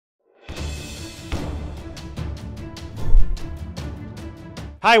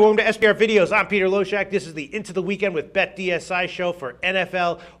Hi, welcome to SBR Videos. I'm Peter Loshak. This is the Into the Weekend with BetDSI show for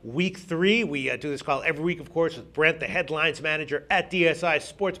NFL Week 3. We do this call every week, of course, with Brent, the headlines manager at DSI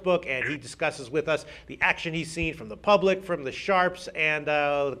Sportsbook, and he discusses with us the action he's seen from the public, from the sharps, and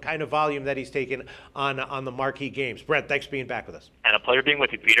the kind of volume that he's taken on the marquee games. Brent, thanks for being back with us. And a pleasure being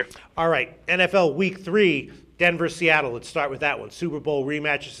with you, Peter. All right, NFL Week 3, Denver, Seattle. Let's start with that one. Super Bowl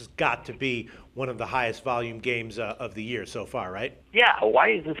rematch. This has got to be one of the highest volume games of the year so far, right? Yeah. Why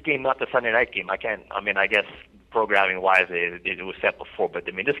is this game not the Sunday night game? I guess programming-wise, it was set before, but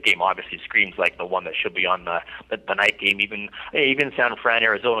I mean, this game obviously screams like the one that should be on the night game. Even San Fran,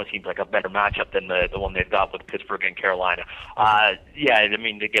 Arizona seems like a better matchup than the one they've got with Pittsburgh and Carolina. Yeah, I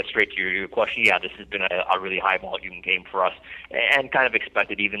mean, to get straight to your question, yeah, this has been a really high volume game for us, and kind of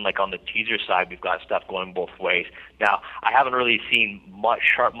expected. Even like on the teaser side, we've got stuff going both ways. Now, I haven't really seen much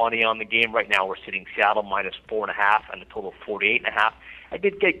sharp money on the game right now. We're sitting Seattle minus 4.5 and a total of 48.5. I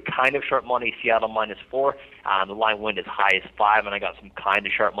did get kind of sharp money, Seattle minus 4. The line went as high as 5, and I got some kind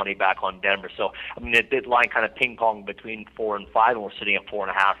of sharp money back on Denver. So, I mean, the line kind of ping-pong between 4 and 5, and we're sitting at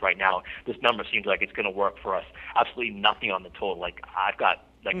 4.5 right now. This number seems like it's going to work for us. Absolutely nothing on the total.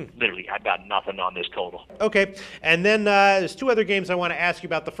 Literally, I've got nothing on this total. Okay, and then there's two other games I want to ask you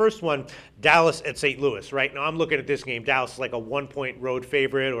about. The first one, Dallas at St. Louis. Right now, I'm looking at this game. Dallas is like a 1-point road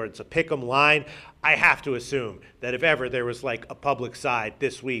favorite, or it's a pick-'em line. I have to assume that if ever there was like a public side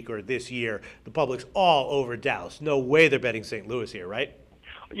this week or this year, the public's all over Dallas. No way they're betting St. Louis here, right?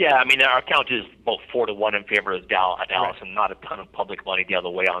 Yeah, I mean, our count is about 4-1 in favor of Dallas, Right. and not a ton of public money the other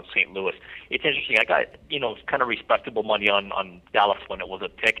way on St. Louis. It's interesting. I got, kind of respectable money on Dallas when it was a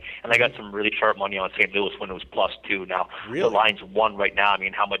pick, and I got some really sharp money on St. Louis when it was +2. Now, Really? the line's 1 right now. I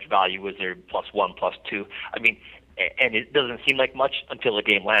mean, how much value is there? +1, +2. I mean, and it doesn't seem like much until the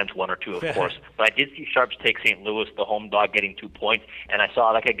game lands 1 or 2, of course. But I did see sharps take St. Louis, the home dog, getting 2 points, and I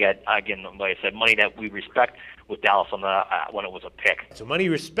saw that I could get, again, like I said, money that we respect with Dallas on the when it was a pick. So money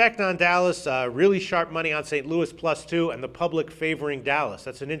respect on Dallas, really sharp money on St. Louis +2, and the public favoring Dallas.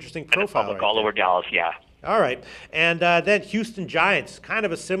 That's an interesting And the profile public right all there. over Dallas, yeah. All right, and then Houston Giants, kind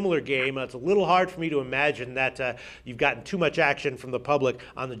of a similar game. It's a little hard for me to imagine that you've gotten too much action from the public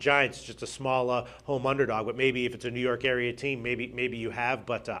on the Giants, just a small home underdog. But maybe if it's a New York area team, maybe you have.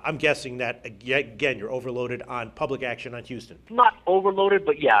 But I'm guessing that, again, you're overloaded on public action on Houston. Not overloaded,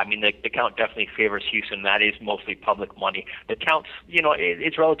 but yeah, I mean, the count definitely favors Houston. That is mostly public money. The counts,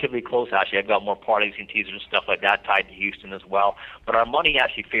 it's relatively close, actually. I've got more parlays and teasers and stuff like that tied to Houston as well. But our money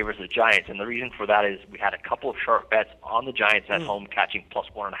actually favors the Giants, and the reason for that is we had a couple of sharp bets on the Giants at home, catching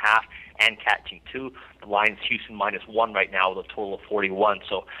 +1.5 and catching 2. The line's Houston -1 right now with a total of 41.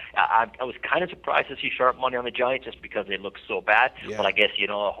 So I was kind of surprised to see sharp money on the Giants just because they look so bad. Yeah. But I guess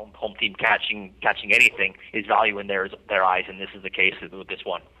a home team catching anything is value in their eyes, and this is the case with this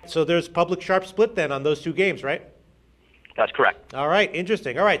one. So there's public sharp split then on those two games, right? That's correct. All right,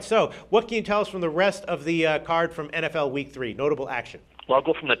 interesting. All right, so what can you tell us from the rest of the card from NFL Week 3? Notable action. Well, I'll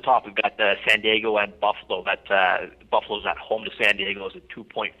go from the top. We've got San Diego and Buffalo. Buffalo's at home to San Diego is a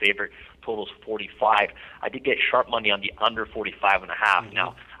 2-point favorite. Total's 45. I did get sharp money on the under 45.5.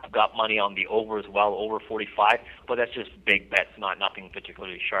 Now, I've got money on the over as well, over 45, but that's just big bets, nothing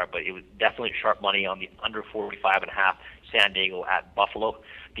particularly sharp. But it was definitely sharp money on the under 45.5. San Diego at Buffalo.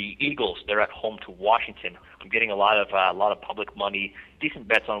 The Eagles, they're at home to Washington. I'm getting a lot of public money, decent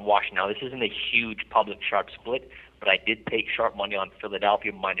bets on Washington. Now, this isn't a huge public sharp split, but I did take sharp money on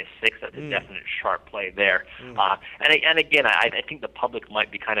Philadelphia -6. That's a definite sharp play there. And again, I think the public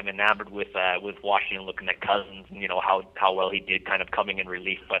might be kind of enamored with Washington, looking at Cousins and how well he did, kind of coming in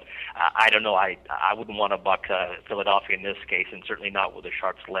relief. But I don't know. I wouldn't want to buck Philadelphia in this case, and certainly not with the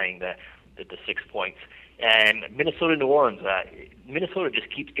sharps laying the 6 points. And Minnesota, New Orleans. Minnesota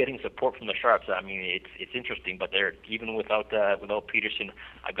just keeps getting support from the sharps. I mean, it's interesting, but they're even without Peterson.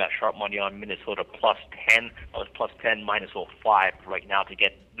 I've got sharp money on Minnesota +10. I was +10 -05 right now to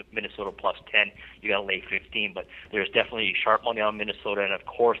get Minnesota +10. You got to lay 15, but there's definitely sharp money on Minnesota, and of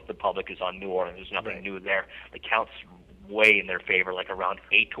course the public is on New Orleans. There's nothing new there. The count's way in their favor, like around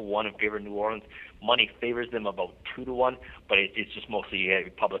 8-1 in favor of New Orleans. Money favors them about 2-1, but it's just mostly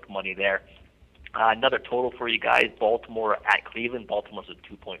public money there. Another total for you guys, Baltimore at Cleveland. Baltimore's a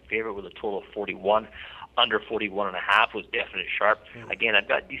 2-point favorite with a total of 41. Under 41.5 was definite sharp. Again, I've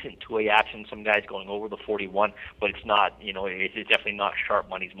got decent 2A action. Some guys going over the 41, but it's not, it's definitely not sharp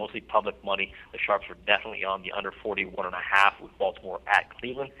money. It's mostly public money. The sharps are definitely on the under 41.5 with Baltimore at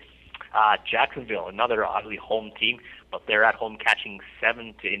Cleveland. Jacksonville, another oddly home team, but they're at home catching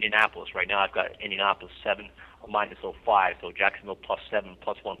 7 to Indianapolis. Right now I've got Indianapolis 7, -05. So Jacksonville +7,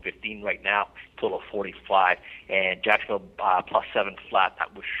 +115 right now, total of 45. And Jacksonville +7 flat.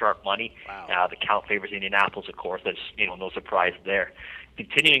 That was sharp money. Wow. The count favors Indianapolis, of course. That's no surprise there.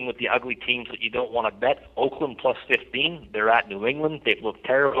 Continuing with the ugly teams that you don't want to bet, Oakland +15. They're at New England. They've looked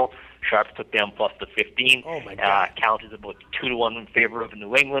terrible. Sharps took them +15. Oh my God. Count is about 2-1 in favor of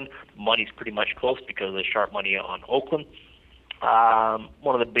New England. Money's pretty much close because of the sharp money on Oakland.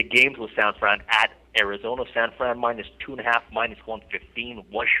 One of the big games was San Fran at Arizona. San Fran -2.5, -115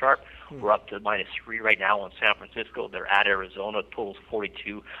 was sharp. We're up to -3 right now on San Francisco. They're at Arizona. Totals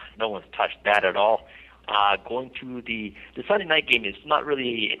 42. No one's touched that at all. Going to the Sunday night game is not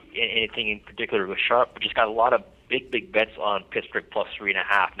really anything in particular with sharp. We just got a lot of big bets on Pittsburgh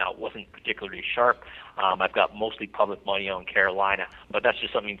 +3.5. Now, it wasn't particularly sharp. I've got mostly public money on Carolina, but that's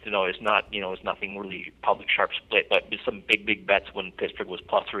just something to know. It's not, it's nothing really public sharp split, but there's some big bets when Pittsburgh was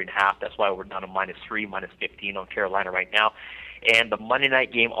 +3.5. That's why we're down to -3, -15 on Carolina right now. And the Monday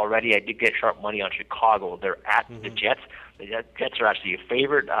night game already, I did get sharp money on Chicago. They're at the Jets. The Jets are actually a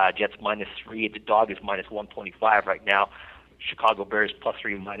favorite. Jets -3. The dog is -125 right now. Chicago Bears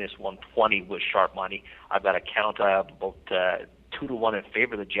 +3, -120 with sharp money. I've got a count about 2-1 in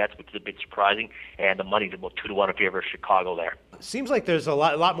favor of the Jets, which is a bit surprising, and the money's about 2-1 in favor of Chicago there. Seems like there's a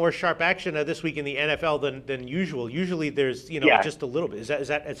lot more sharp action this week in the NFL than usual. Usually there's just a little bit. Is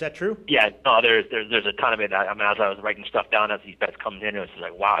that true? Yeah, no, there's a ton of it. I mean, as I was writing stuff down as these bets come in, it was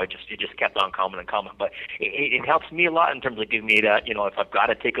like, wow, it just kept on coming and coming. But it helps me a lot in terms of giving me that, if I've got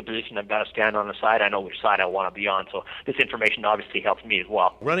to take a position, I've got to stand on the side. I know which side I want to be on. So this information obviously helps me as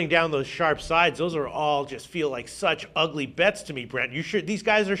well. Running down those sharp sides, those are all just feel like such ugly bets to me, Brent. You sure these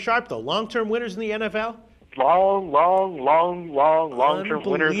guys are sharp though? Long-term winners in the NFL? Long-term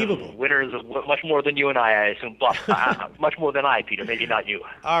winners. Winners of much more than you and I assume. Much more than I, Peter. Maybe not you.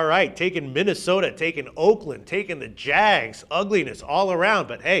 All right, taking Minnesota, taking Oakland, taking the Jags. Ugliness all around.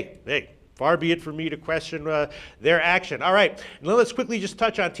 But hey, far be it for me to question their action. All right, now let's quickly just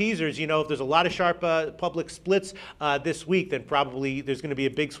touch on teasers. If there's a lot of sharp public splits this week, then probably there's going to be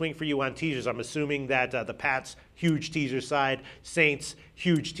a big swing for you on teasers. I'm assuming that the Pats, huge teaser side, Saints,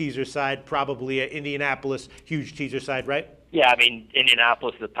 huge teaser side, probably Indianapolis, huge teaser side, right? Yeah, I mean,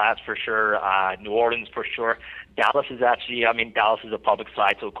 Indianapolis, the Pats for sure, New Orleans for sure. Dallas is actually, Dallas is a public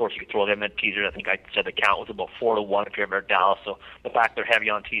side, so of course you could throw them in teasers. I think I said the count was about 4-1 if you're ever at Dallas. So the fact they're heavy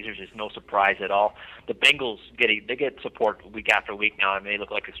on teasers is no surprise at all. The Bengals get support week after week now. They look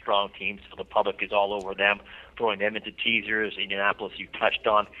like a strong team, so the public is all over them, throwing them into teasers. Indianapolis you touched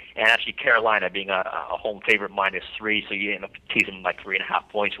on, and actually Carolina being a home favorite -3, so you end up teasing like 3.5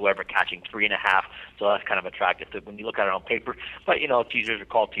 points. Whoever catching 3.5, so that's kind of attractive when you look at it on paper. But teasers are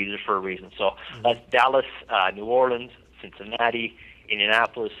called teasers for a reason. So that's Dallas, New Orleans, Cincinnati,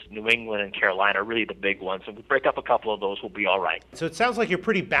 Indianapolis, New England, and Carolina are really the big ones. So if we break up a couple of those, we'll be all right. So it sounds like you're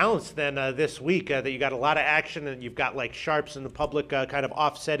pretty balanced then this week, that you got a lot of action and you've got like sharps in the public kind of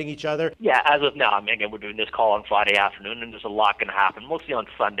offsetting each other. Yeah, as of now, again, we're doing this call on Friday afternoon, and there's a lot going to happen. Mostly on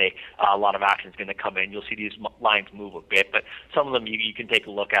Sunday, a lot of action is going to come in. You'll see these lines move a bit, but some of them you can take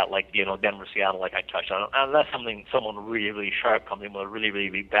a look at, like Denver, Seattle, like I touched on. Unless someone really sharp comes in with a really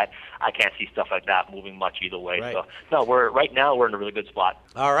big bet, I can't see stuff like that moving much either way. Right. So no, right now we're in a really good spot.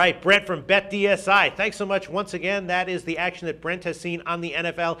 All right, Brent from BetDSI. Thanks so much once again. That is the action that Brent has seen on the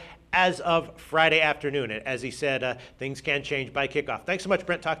NFL as of Friday afternoon. And as he said, things can change by kickoff. Thanks so much,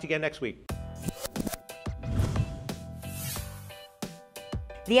 Brent. Talk to you again next week.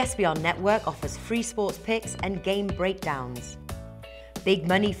 The SBR Network offers free sports picks and game breakdowns, big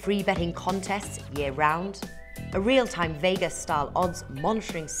money free betting contests year-round, a real-time Vegas-style odds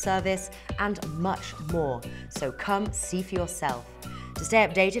monitoring service, and much more. So come see for yourself. To stay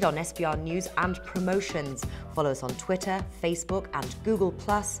updated on SBR news and promotions, follow us on Twitter, Facebook, and Google+,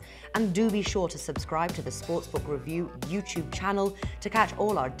 and do be sure to subscribe to the Sportsbook Review YouTube channel to catch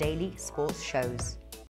all our daily sports shows.